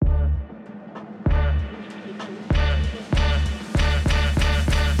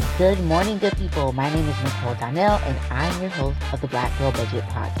Good morning, good people. My name is Nicole Donnell, and I'm your host of the Black Girl Budget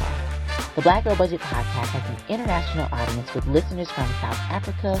Podcast. The Black Girl Budget Podcast has an international audience with listeners from South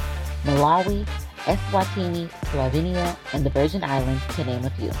Africa, Malawi, Eswatini, Slovenia, and the Virgin Islands, to name a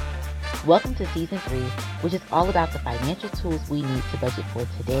few. Welcome to Season 3, which is all about the financial tools we need to budget for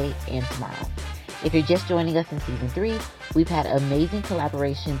today and tomorrow. If you're just joining us in Season 3, we've had amazing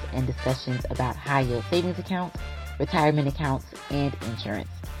collaborations and discussions about high-yield savings accounts, retirement accounts, and insurance.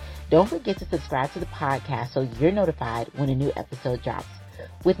 Don't forget to subscribe to the podcast so you're notified when a new episode drops.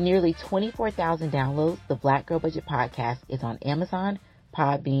 With nearly 24,000 downloads, the Black Girl Budget Podcast is on Amazon,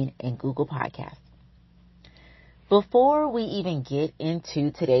 Podbean, and Google Podcasts. Before we even get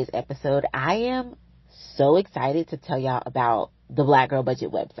into today's episode, I am so excited to tell y'all about the Black Girl Budget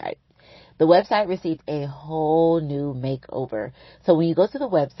website. The website received a whole new makeover. So when you go to the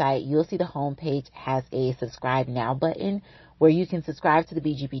website, you'll see the homepage has a subscribe now button where you can subscribe to the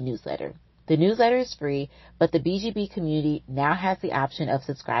BGB newsletter. The newsletter is free, but the BGB community now has the option of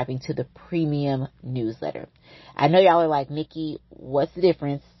subscribing to the premium newsletter. I know y'all are like, Nikki, what's the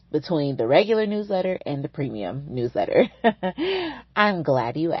difference between the regular newsletter and the premium newsletter? I'm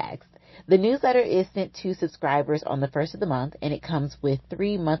glad you asked. The newsletter is sent to subscribers on the first of the month, and it comes with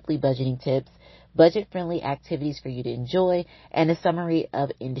 3 monthly budgeting tips, budget-friendly activities for you to enjoy, and a summary of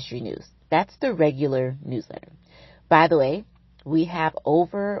industry news. That's the regular newsletter. By the way, we have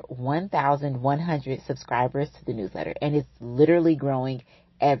over 1,100 subscribers to the newsletter, and it's literally growing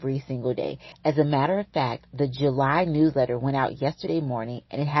every single day. As a matter of fact, the July newsletter went out yesterday morning,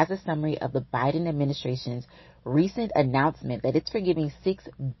 and it has a summary of the Biden administration's recent announcement that it's forgiving $6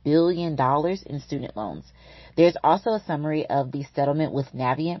 billion in student loans. There's also a summary of the settlement with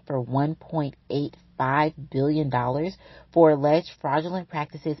Navient for $1.85 billion for alleged fraudulent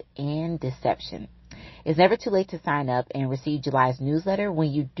practices and deception. It's never too late to sign up and receive July's newsletter.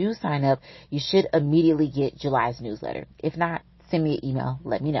 When you do sign up, you should immediately get July's newsletter. If not, send me an email.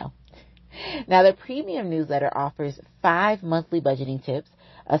 Let me know. Now, the premium newsletter offers 5 monthly budgeting tips,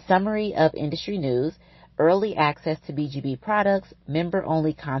 a summary of industry news, early access to BGB products,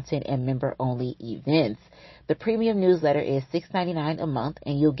 member-only content, and member-only events. The premium newsletter is $6.99 a month,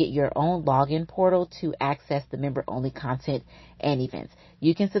 and you'll get your own login portal to access the member-only content and events.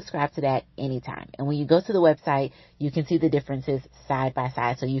 You can subscribe to that anytime. And when you go to the website, you can see the differences side by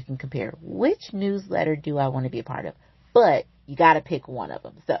side so you can compare which newsletter do I want to be a part of. But you got to pick one of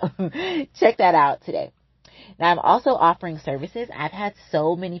them. So check that out today. Now, I'm also offering services. I've had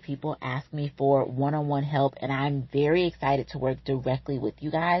so many people ask me for one-on-one help, and I'm very excited to work directly with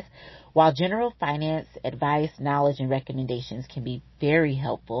you guys. While general finance advice, knowledge, and recommendations can be very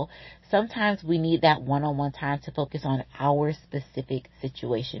helpful, sometimes we need that one-on-one time to focus on our specific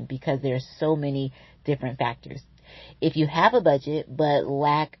situation because there are so many different factors. If you have a budget but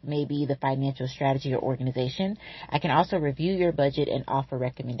lack maybe the financial strategy or organization, I can also review your budget and offer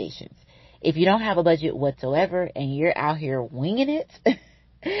recommendations. If you don't have a budget whatsoever and you're out here winging it,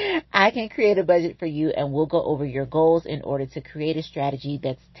 I can create a budget for you and we'll go over your goals in order to create a strategy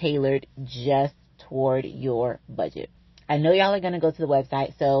that's tailored just toward your budget. I know y'all are going to go to the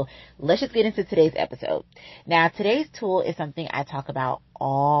website, so let's just get into today's episode. Now, today's tool is something I talk about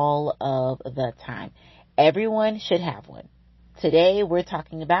all of the time. Everyone should have one. Today, we're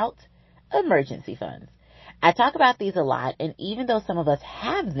talking about emergency funds. I talk about these a lot, and even though some of us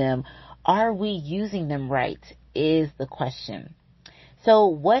have them, are we using them right is the question. So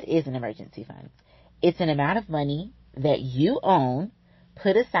what is an emergency fund? It's an amount of money that you own,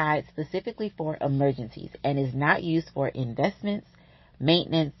 put aside specifically for emergencies, and is not used for investments,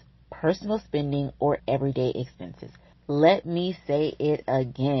 maintenance, personal spending, or everyday expenses. Let me say it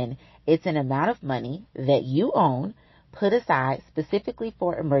again. It's an amount of money that you own, put aside specifically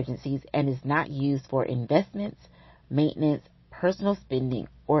for emergencies, and is not used for investments, maintenance, personal spending,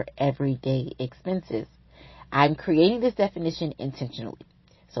 or everyday expenses. I'm creating this definition intentionally.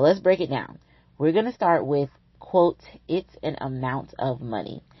 So let's break it down. We're going to start with, quote, it's an amount of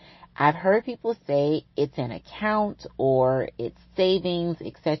money. I've heard people say it's an account or it's savings,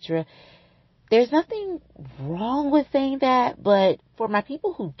 etc. There's nothing wrong with saying that, but for my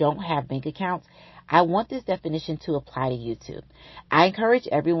people who don't have bank accounts, I want this definition to apply to you too. I encourage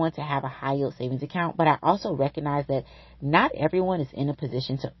everyone to have a high yield savings account, but I also recognize that not everyone is in a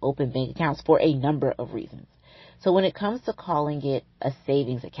position to open bank accounts for a number of reasons. So when it comes to calling it a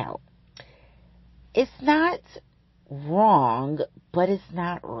savings account, it's not wrong, but it's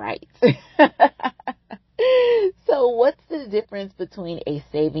not right. So what's the difference between a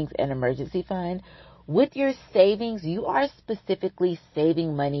savings and emergency fund? With your savings, you are specifically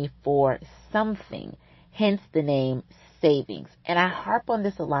saving money for something, hence the name savings. And I harp on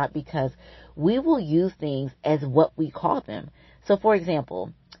this a lot because we will use things as what we call them. So for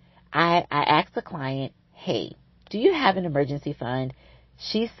example, I asked the client, hey, do you have an emergency fund?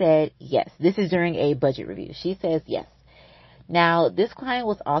 She said yes. This is during a budget review. She says yes. Now, this client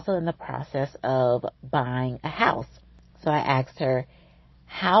was also in the process of buying a house. So I asked her,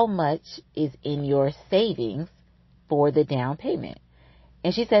 how much is in your savings for the down payment?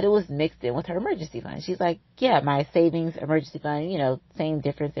 And she said it was mixed in with her emergency fund. She's like, yeah, my savings, emergency fund, same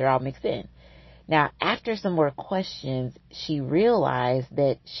difference. They're all mixed in. Now, after some more questions, she realized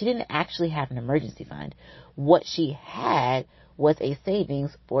that she didn't actually have an emergency fund. What she had was a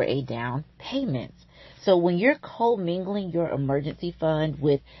savings for a down payment. So when you're commingling your emergency fund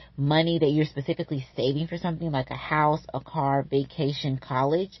with money that you're specifically saving for something like a house, a car, vacation,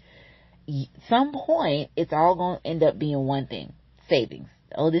 college, some point it's all going to end up being one thing: savings.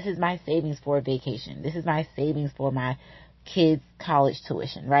 Oh, this is my savings for a vacation. This is my savings for my kids' college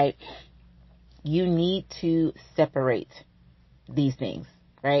tuition, right? You need to separate these things,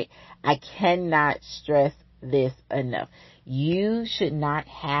 right? I cannot stress this enough. You should not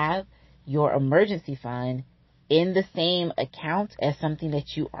have your emergency fund in the same account as something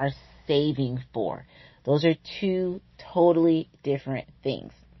that you are saving for. Those are two totally different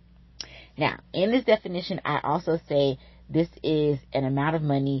things. Now, in this definition, I also say this is an amount of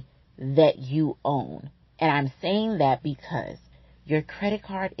money that you own. And I'm saying that because your credit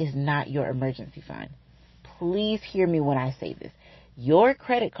card is not your emergency fund. Please hear me when I say this. Your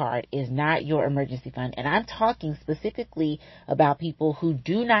credit card is not your emergency fund. And I'm talking specifically about people who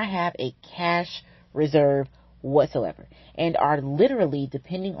do not have a cash reserve whatsoever and are literally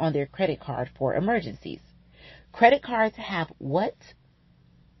depending on their credit card for emergencies. Credit cards have what?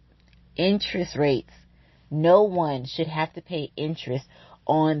 Interest rates. No one should have to pay interest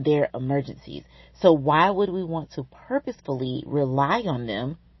on their emergencies. So why would we want to purposefully rely on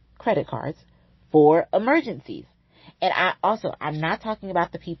them, credit cards, for emergencies? And I'm not talking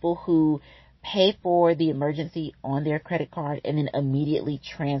about the people who pay for the emergency on their credit card and then immediately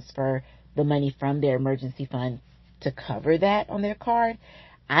transfer the money from their emergency fund to cover that on their card.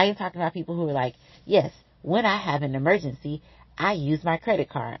 I am talking about people who are like, yes, when I have an emergency, I use my credit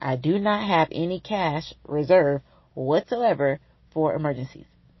card. I do not have any cash reserve whatsoever for emergencies.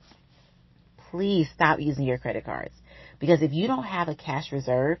 Please stop using your credit cards. Because if you don't have a cash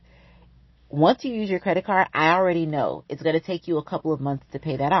reserve, once you use your credit card, I already know it's going to take you a couple of months to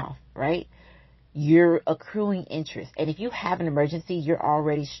pay that off, right? You're accruing interest. And if you have an emergency, you're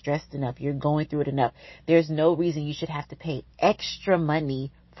already stressed enough. You're going through it enough. There's no reason you should have to pay extra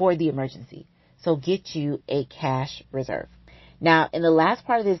money for the emergency. So get you a cash reserve. Now, in the last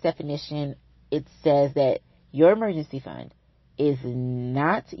part of this definition, it says that your emergency fund is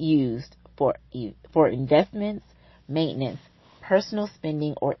not used for investments, maintenance, personal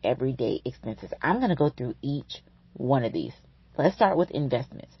spending, or everyday expenses. I'm going to go through each one of these. Let's start with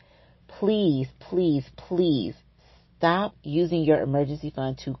investments. Please, please, please stop using your emergency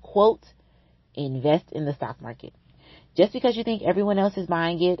fund to, quote, invest in the stock market. Just because you think everyone else is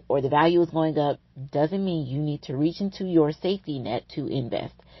buying it or the value is going up doesn't mean you need to reach into your safety net to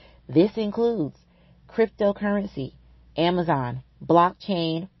invest. This includes cryptocurrency, Amazon,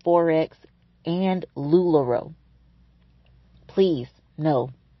 blockchain, Forex, and LuLaRoe. Please, no.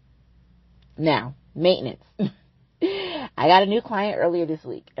 Now, maintenance. I got a new client earlier this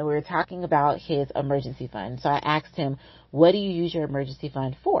week, and we were talking about his emergency fund. So I asked him, what do you use your emergency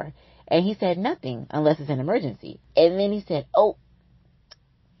fund for? And he said, nothing unless it's an emergency. And then he said, oh,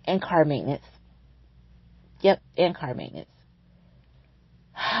 and car maintenance. Yep, and car maintenance.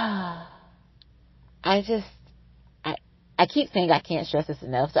 I keep saying I can't stress this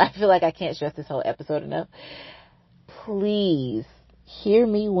enough, so I feel like I can't stress this whole episode enough. Please hear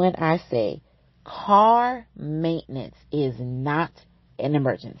me when I say car maintenance is not an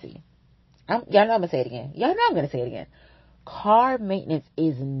emergency. Y'all know I'm going to say it again. Y'all know I'm going to say it again. Car maintenance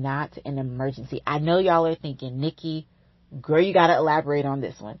is not an emergency. I know y'all are thinking, Nikki, girl, you got to elaborate on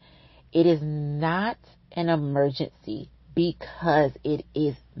this one. It is not an emergency because it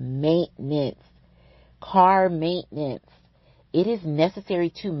is maintenance. Car maintenance. It is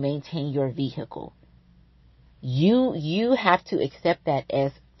necessary to maintain your vehicle. You have to accept that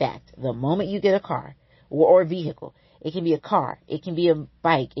as fact. The moment you get a car or vehicle, it can be a car, it can be a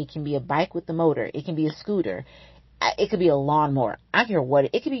bike, it can be a bike with the motor, it can be a scooter, it could be a lawnmower. I don't care what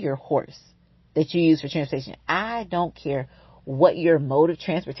it could be your horse that you use for transportation. I don't care what your mode of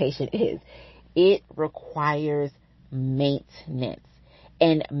transportation is. It requires maintenance.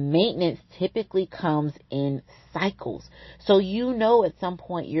 And maintenance typically comes in cycles. So you know at some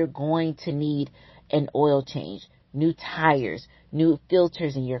point you're going to need an oil change. new tires, new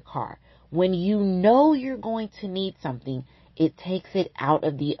filters in your car. When you know you're going to need something, it takes it out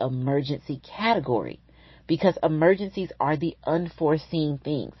of the emergency category, because emergencies are the unforeseen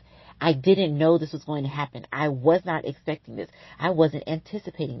things. I didn't know this was going to happen. I was not expecting this. I wasn't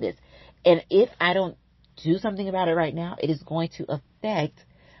anticipating this. And if I don't do something about it right now, it is going to affect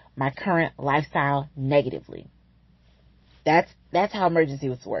my current lifestyle negatively. That's how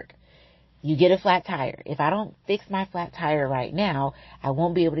emergencies work. You get a flat tire. If I don't fix my flat tire right now, I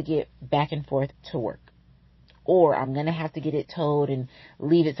won't be able to get back and forth to work. Or I'm going to have to get it towed and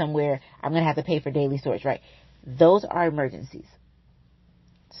leave it somewhere. I'm going to have to pay for daily storage, right? Those are emergencies.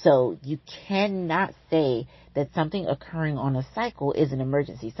 So you cannot say that something occurring on a cycle is an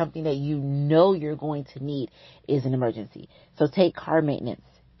emergency. Something that you know you're going to need is an emergency. So take car maintenance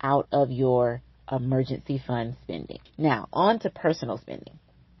out of your emergency fund spending. Now, on to personal spending.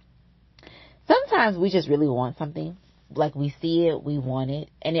 Sometimes we just really want something. Like we see it, we want it,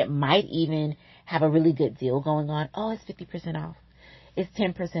 and it might even have a really good deal going on. Oh, it's 50% off. It's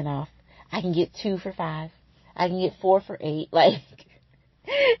 10% off. I can get 2 for $5. I can get 4 for $8. Like,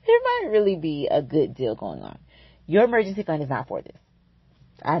 there might really be a good deal going on. Your emergency fund is not for this.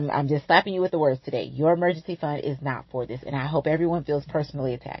 I'm just slapping you with the words today. Your emergency fund is not for this, and I hope everyone feels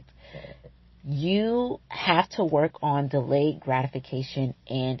personally attacked. You have to work on delayed gratification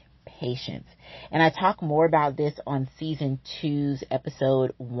and patience. And I talk more about this on season 2's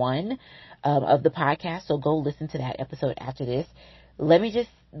episode 1 of the podcast. So go listen to that episode after this. Let me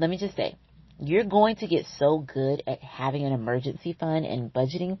just say, you're going to get so good at having an emergency fund and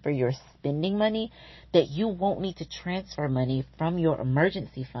budgeting for your spending money that you won't need to transfer money from your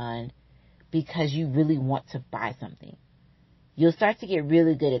emergency fund because you really want to buy something. You'll start to get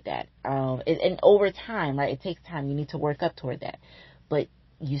really good at that. And over time, right, it takes time. You need to work up toward that. But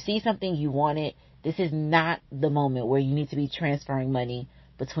you see something, you want it. This is not the moment where you need to be transferring money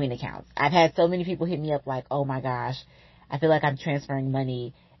between accounts. I've had so many people hit me up like, oh my gosh, I feel like I'm transferring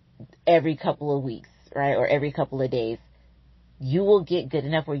money every couple of weeks, right? Or every couple of days. You will get good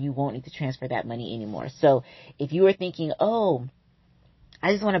enough where you won't need to transfer that money anymore. So if you were thinking, oh,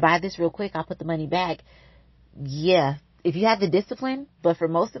 I just want to buy this real quick, I'll put the money back. Yeah, if you have the discipline, but for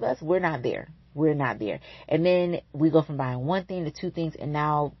most of us, we're not there. We're not there. And then we go from buying one thing to 2 things, and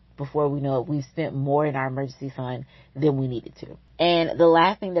now before we know it, we've spent more in our emergency fund than we needed to. And the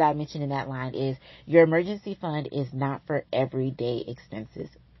last thing that I mentioned in that line is your emergency fund is not for everyday expenses.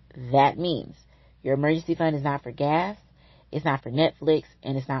 That means your emergency fund is not for gas, it's not for Netflix,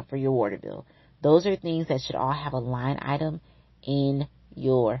 and it's not for your water bill. Those are things that should all have a line item in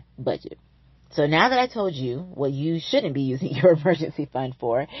your budget. So now that I told you what you shouldn't be using your emergency fund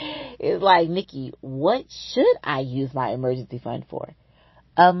for, it's like, Nikki, what should I use my emergency fund for?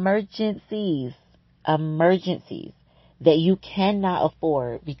 Emergencies that you cannot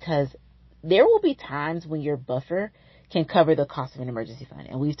afford, because there will be times when your buffer can cover the cost of an emergency fund.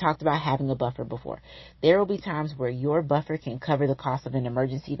 And we've talked about having a buffer before. There will be times where your buffer can cover the cost of an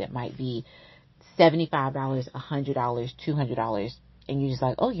emergency that might be $75, $100, $200. And you're just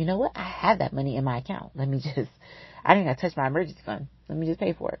like, oh, you know what? I have that money in my account. I didn't got to touch my emergency fund. Let me just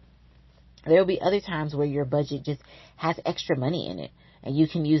pay for it. There will be other times where your budget just has extra money in it, and you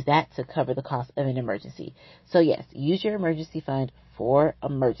can use that to cover the cost of an emergency. So yes, use your emergency fund for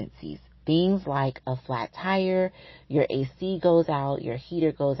emergencies. Things like a flat tire, your AC goes out, your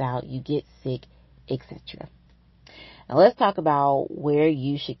heater goes out, you get sick, etc. Now let's talk about where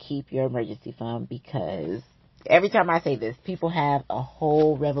you should keep your emergency fund, because every time I say this, people have a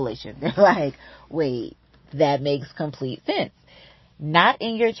whole revelation. They're like, wait, that makes complete sense. Not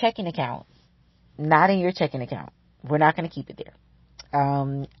in your checking account. Not in your checking account. We're not going to keep it there.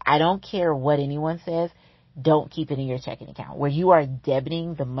 I don't care what anyone says. Don't keep it in your checking account. Where you are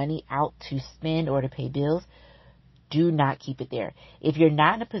debiting the money out to spend or to pay bills, do not keep it there. If you're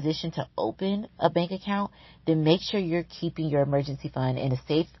not in a position to open a bank account, then make sure you're keeping your emergency fund in a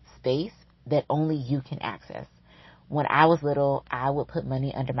safe space that only you can access. When I was little, I would put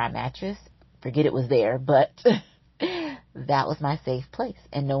money under my mattress. Forget it was there, but that was my safe place,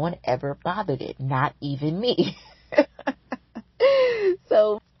 and no one ever bothered it, not even me.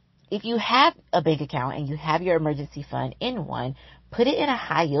 So if you have a bank account and you have your emergency fund in one, put it in a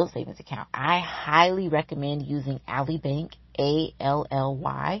high yield savings account. I highly recommend using Ally Bank,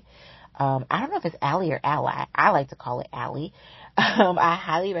 ALLY. I don't know if it's Ally or Ally. I like to call it Ally. I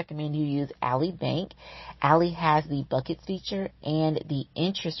highly recommend you use Ally Bank. Ally has the buckets feature, and the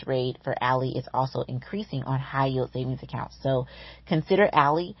interest rate for Ally is also increasing on high yield savings accounts. So consider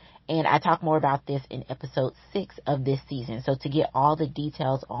Ally, and I talk more about this in episode 6 of this season. So to get all the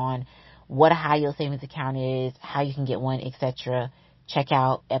details on what a high yield savings account is, how you can get one, etc., check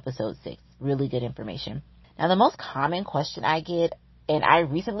out episode 6. Really good information. Now, the most common question I get, and I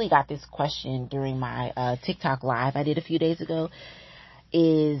recently got this question during my TikTok live I did a few days ago,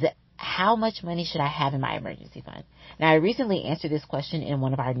 is how much money should I have in my emergency fund? Now, I recently answered this question in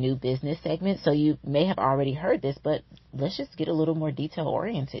one of our new business segments, so you may have already heard this, but let's just get a little more detail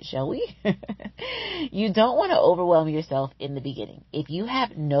oriented, shall we? You don't want to overwhelm yourself in the beginning. If you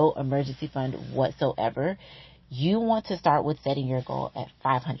have no emergency fund whatsoever, you want to start with setting your goal at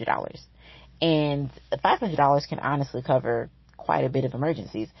 $500. And $500 can honestly cover quite a bit of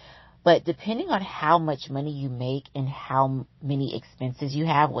emergencies. But depending on how much money you make and how many expenses you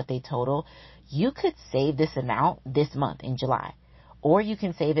have, what they total, you could save this amount this month in July. Or you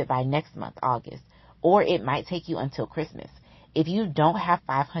can save it by next month, August. Or it might take you until Christmas. If you don't have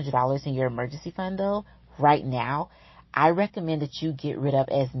 $500 in your emergency fund, though, right now, I recommend that you get rid of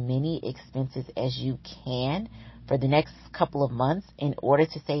as many expenses as you can for the next couple of months in order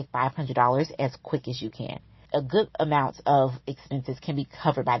to save $500 as quick as you can. A good amount of expenses can be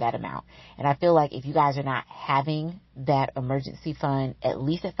covered by that amount. And I feel like if you guys are not having that emergency fund at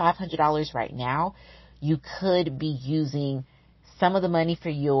least at $500 right now, you could be using some of the money for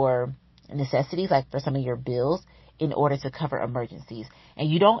your necessities, like for some of your bills, in order to cover emergencies. And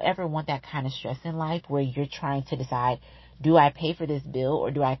you don't ever want that kind of stress in life where you're trying to decide, do I pay for this bill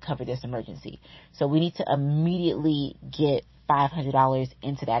or do I cover this emergency? So we need to immediately get $500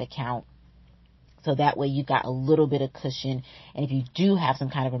 into that account. So that way you got a little bit of cushion. And if you do have some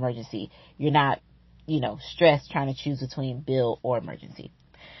kind of emergency, you're not, stressed trying to choose between bill or emergency.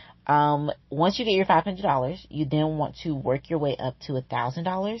 Once you get your $500, you then want to work your way up to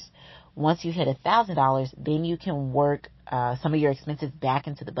 $1,000. Once you hit $1,000, then you can work some of your expenses back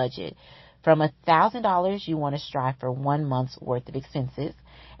into the budget. From $1,000, you want to strive for 1 month's worth of expenses.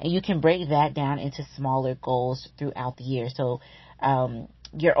 And you can break that down into smaller goals throughout the year. So,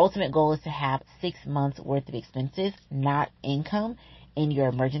 your ultimate goal is to have 6 months worth of expenses, not income, in your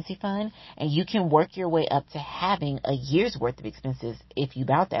emergency fund. And you can work your way up to having a year's worth of expenses if you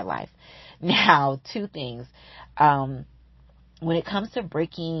bout that life. Now, 2 things. When it comes to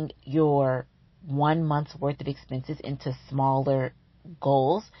breaking your 1 month's worth of expenses into smaller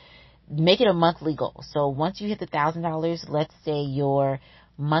goals, make it a monthly goal. So once you hit the $1,000, let's say your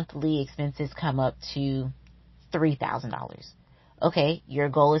monthly expenses come up to $3,000. Okay, your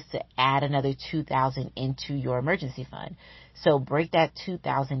goal is to add another $2,000 into your emergency fund. So break that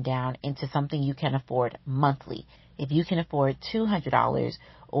 $2,000 down into something you can afford monthly. If you can afford $200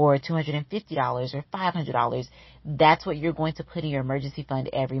 or $250 or $500, that's what you're going to put in your emergency fund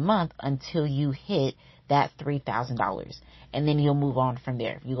every month until you hit that $3,000. And then you'll move on from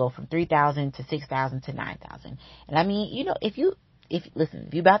there. You go from $3,000 to $6,000 to $9,000. And I mean, if you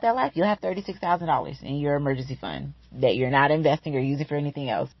about that life, you'll have $36,000 in your emergency fund that you're not investing or using for anything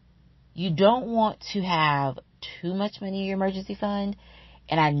else. You don't want to have too much money in your emergency fund.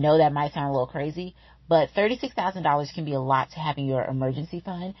 And I know that might sound a little crazy, but $36,000 can be a lot to have in your emergency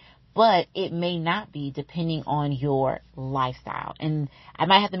fund, but it may not be depending on your lifestyle. And I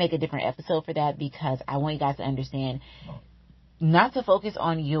might have to make a different episode for that because I want you guys to understand not to focus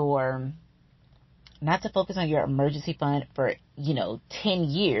on your emergency fund for, 10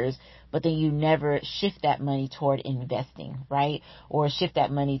 years, but then you never shift that money toward investing, right? Or shift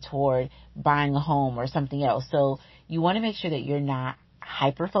that money toward buying a home or something else. So you want to make sure that you're not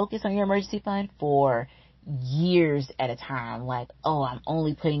hyper focused on your emergency fund for years at a time. Like, I'm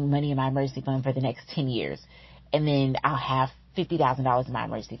only putting money in my emergency fund for the next 10 years. And then I'll have $50,000 in my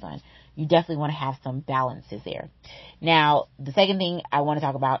emergency fund. You definitely want to have some balances there. Now, the second thing I want to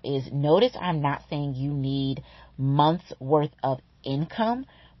talk about is notice I'm not saying you need months worth of income,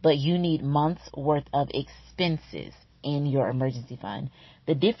 but you need months worth of expenses in your emergency fund.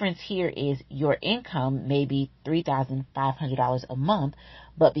 The difference here is your income may be $3,500 a month,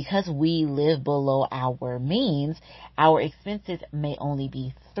 but because we live below our means, our expenses may only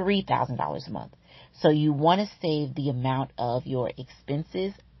be $3,000 a month. So you want to save the amount of your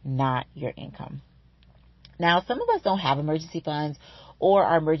expenses, not your income. Now, some of us don't have emergency funds, or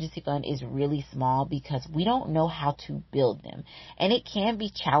our emergency fund is really small because we don't know how to build them. And it can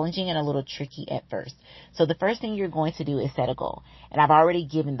be challenging and a little tricky at first. So the first thing you're going to do is set a goal. And I've already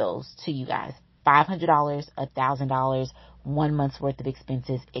given those to you guys. $500, $1,000, 1 month's worth of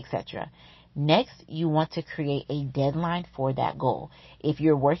expenses, etc. Next, you want to create a deadline for that goal. If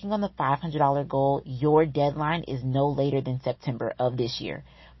you're working on the $500 goal, your deadline is no later than September of this year.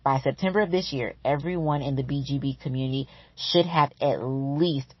 By September of this year, everyone in the BGB community should have at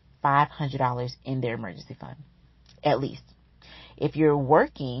least $500 in their emergency fund. At least. If you're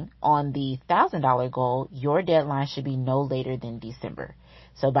working on the $1,000 goal, your deadline should be no later than December.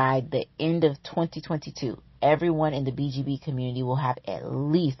 So by the end of 2022, everyone in the BGB community will have at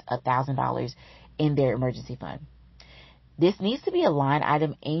least $1,000 in their emergency fund. This needs to be a line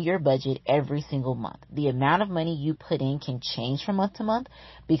item in your budget every single month. The amount of money you put in can change from month to month.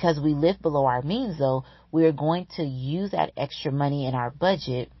 Because we live below our means, though, we are going to use that extra money in our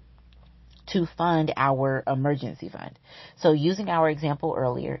budget to fund our emergency fund. So using our example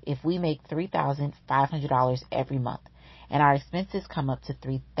earlier, if we make $3,500 every month and our expenses come up to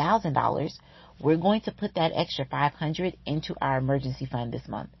 $3,000, we're going to put that extra $500 into our emergency fund this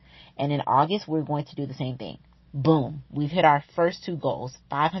month. And in August, we're going to do the same thing. Boom. We've hit our first two goals,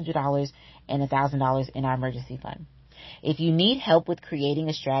 $500 and $1,000 in our emergency fund. If you need help with creating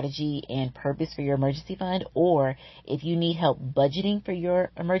a strategy and purpose for your emergency fund, or if you need help budgeting for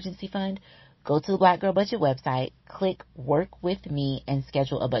your emergency fund, go to the Black Girl Budget website, click Work With Me, and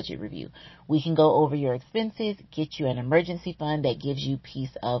schedule a budget review. We can go over your expenses, get you an emergency fund that gives you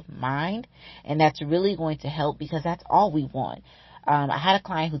peace of mind, and that's really going to help because that's all we want. I had a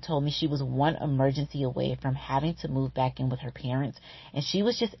client who told me she was one emergency away from having to move back in with her parents, and she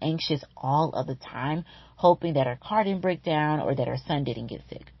was just anxious all of the time, hoping that her car didn't break down or that her son didn't get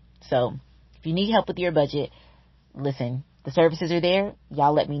sick. So if you need help with your budget, listen, the services are there.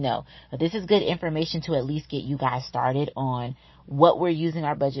 Y'all let me know. But this is good information to at least get you guys started on what we're using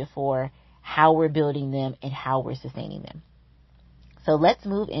our budget for, how we're building them, and how we're sustaining them. So let's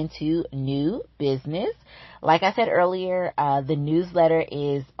move into new business. Like I said earlier, the newsletter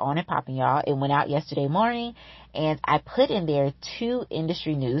is on and popping, y'all. It went out yesterday morning, and I put in there 2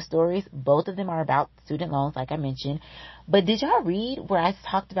 industry news stories. Both of them are about student loans, like I mentioned. But did y'all read where I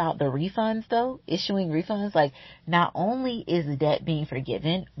talked about the refunds, though? Issuing refunds? Like, not only is the debt being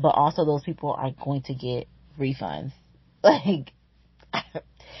forgiven, but also those people are going to get refunds. Like,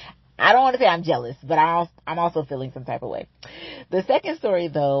 I don't want to say I'm jealous, but I'm also feeling some type of way. The second story,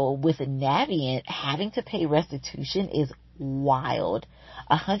 though, with Navient having to pay restitution is wild.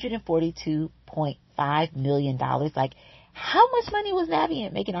 $142.5 million. Like, how much money was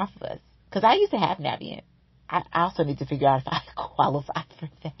Navient making off of us? Because I used to have Navient. I also need to figure out if I qualify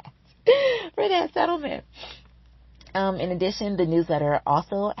for that settlement. In addition, the newsletter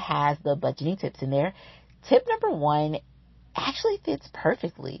also has the budgeting tips in there. Tip number 1 actually fits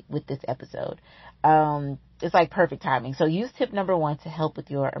perfectly with this episode. It's like perfect timing. So use tip number 1 to help with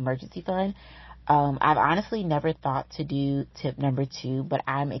your emergency fund. I've honestly never thought to do tip number 2, but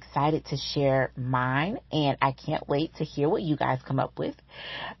I'm excited to share mine, and I can't wait to hear what you guys come up with.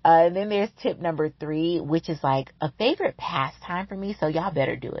 And then there's tip number 3, which is like a favorite pastime for me, so y'all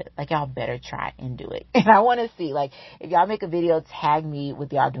better do it. Like, y'all better try and do it. And I want to see, like, if y'all make a video, tag me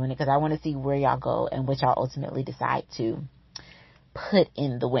with y'all doing it, because I want to see where y'all go and what y'all ultimately decide to put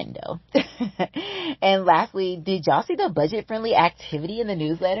in the window. And lastly, did y'all see the budget-friendly activity in the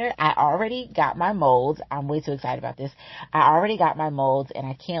newsletter? I already got my molds. I'm way too excited about this. I already got my molds, and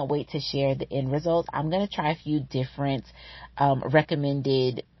I can't wait to share the end results. I'm going to try a few different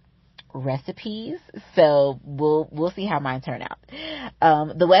recommended recipes, so we'll see how mine turn out.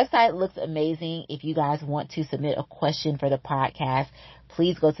 The website looks amazing. If you guys want to submit a question for the podcast,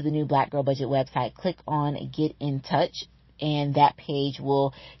 please go to the new Black Girl Budget website, click on Get in Touch, and that page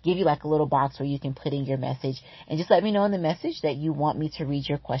will give you like a little box where you can put in your message, and just let me know in the message that you want me to read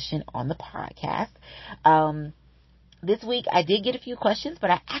your question on the podcast. This week I did get a few questions, but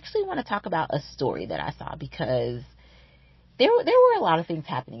I actually want to talk about a story that I saw, because there were a lot of things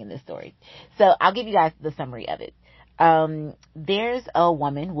happening in this story. So I'll give you guys the summary of it. There's a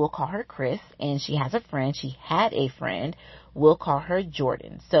woman, we'll call her Chris, and she has a friend. She had a friend, we'll call her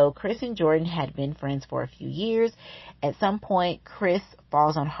Jordan. So Chris and Jordan had been friends for a few years. At some point, Chris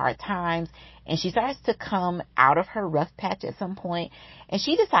falls on hard times, and she starts to come out of her rough patch at some point, and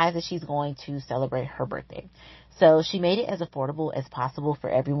she decides that she's going to celebrate her birthday. So she made it as affordable as possible for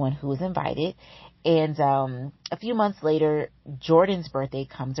everyone who was invited. And a few months later, Jordan's birthday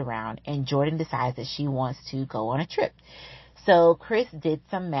comes around, and Jordan decides that she wants to go on a trip. So Chris did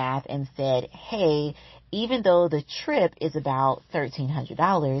some math and said, hey, even though the trip is about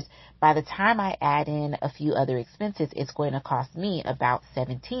 $1,300, by the time I add in a few other expenses, it's going to cost me about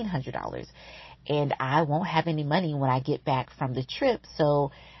 $1,700. And I won't have any money when I get back from the trip.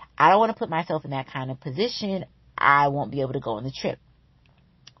 So I don't want to put myself in that kind of position. I won't be able to go on the trip.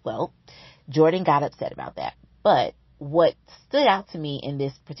 Well, Jordan got upset about that. But what stood out to me in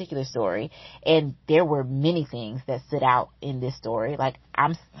this particular story, and there were many things that stood out in this story, like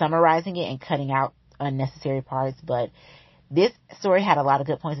I'm summarizing it and cutting out unnecessary parts, but this story had a lot of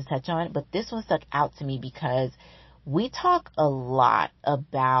good points to touch on, but this one stuck out to me because We talk a lot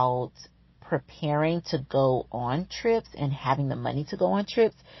about preparing to go on trips and having the money to go on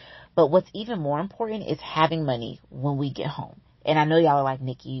trips. But what's even more important is having money when we get home. And I know y'all are like,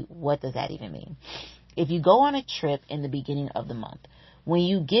 Nikki, what does that even mean? If you go on a trip in the beginning of the month, when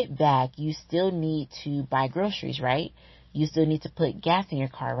you get back, you still need to buy groceries, right? You still need to put gas in your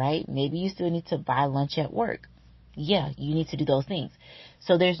car, right? Maybe you still need to buy lunch at work. Yeah, you need to do those things.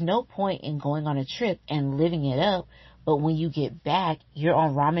 So there's no point in going on a trip and living it up. But when you get back, you're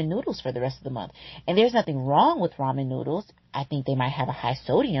on ramen noodles for the rest of the month. And there's nothing wrong with ramen noodles. I think they might have a high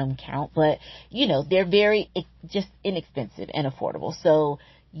sodium count, but they're very just inexpensive and affordable. So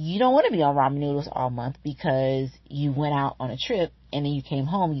you don't want to be on ramen noodles all month because you went out on a trip and then you came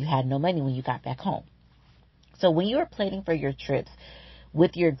home, you had no money when you got back home. So when you are planning for your trips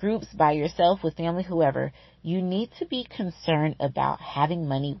with your groups, by yourself, with family, whoever, you need to be concerned about having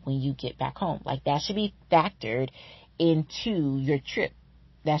money when you get back home. Like, that should be factored into your trip.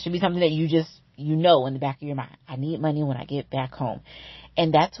 That should be something that you just, in the back of your mind. I need money when I get back home.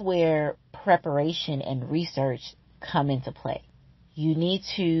 And that's where preparation and research come into play. You need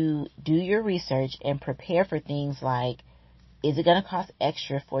to do your research and prepare for things like, is it going to cost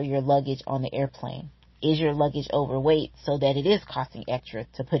extra for your luggage on the airplane? Is your luggage overweight so that it is costing extra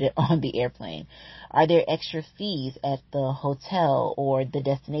to put it on the airplane? Are there extra fees at the hotel or the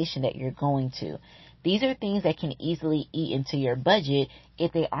destination that you're going to? These are things that can easily eat into your budget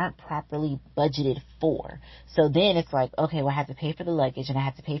if they aren't properly budgeted for. So then it's like, okay, well, I have to pay for the luggage and I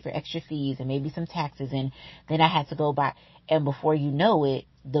have to pay for extra fees and maybe some taxes, and then I had to go buy. And before you know it,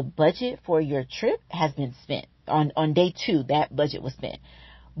 the budget for your trip has been spent. On day 2, that budget was spent.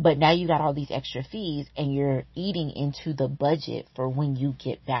 But now you got all these extra fees and you're eating into the budget for when you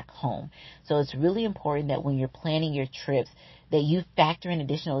get back home. So it's really important that when you're planning your trips that you factor in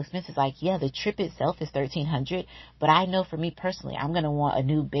additional expenses. Like, yeah, the trip itself is $1,300, but I know for me personally, I'm going to want a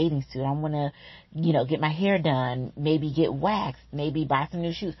new bathing suit. I'm going to, get my hair done, maybe get waxed, maybe buy some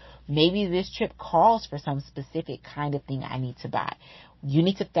new shoes. Maybe this trip calls for some specific kind of thing I need to buy. You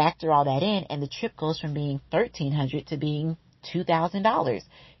need to factor all that in, and the trip goes from being $1,300 to being $2,000.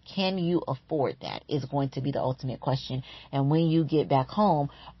 Can you afford that is going to be the ultimate question. And when you get back home,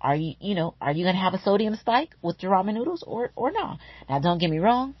 are you going to have a sodium spike with your ramen noodles or not? Now, don't get me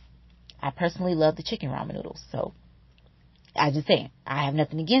wrong. I personally love the chicken ramen noodles. So I just saying, I have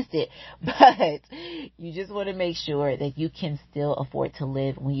nothing against it, but you just want to make sure that you can still afford to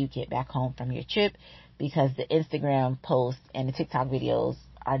live when you get back home from your trip, because the Instagram posts and the TikTok videos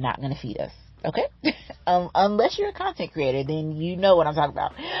are not going to feed us. Okay? Unless you're a content creator, then you know what I'm talking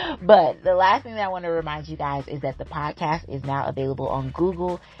about. But the last thing that I want to remind you guys is that the podcast is now available on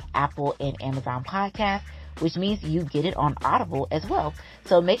Google, Apple, and Amazon Podcasts, which means you get it on Audible as well.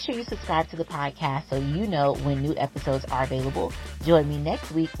 So make sure you subscribe to the podcast so you know when new episodes are available. Join me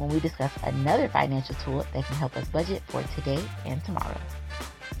next week when we discuss another financial tool that can help us budget for today and tomorrow.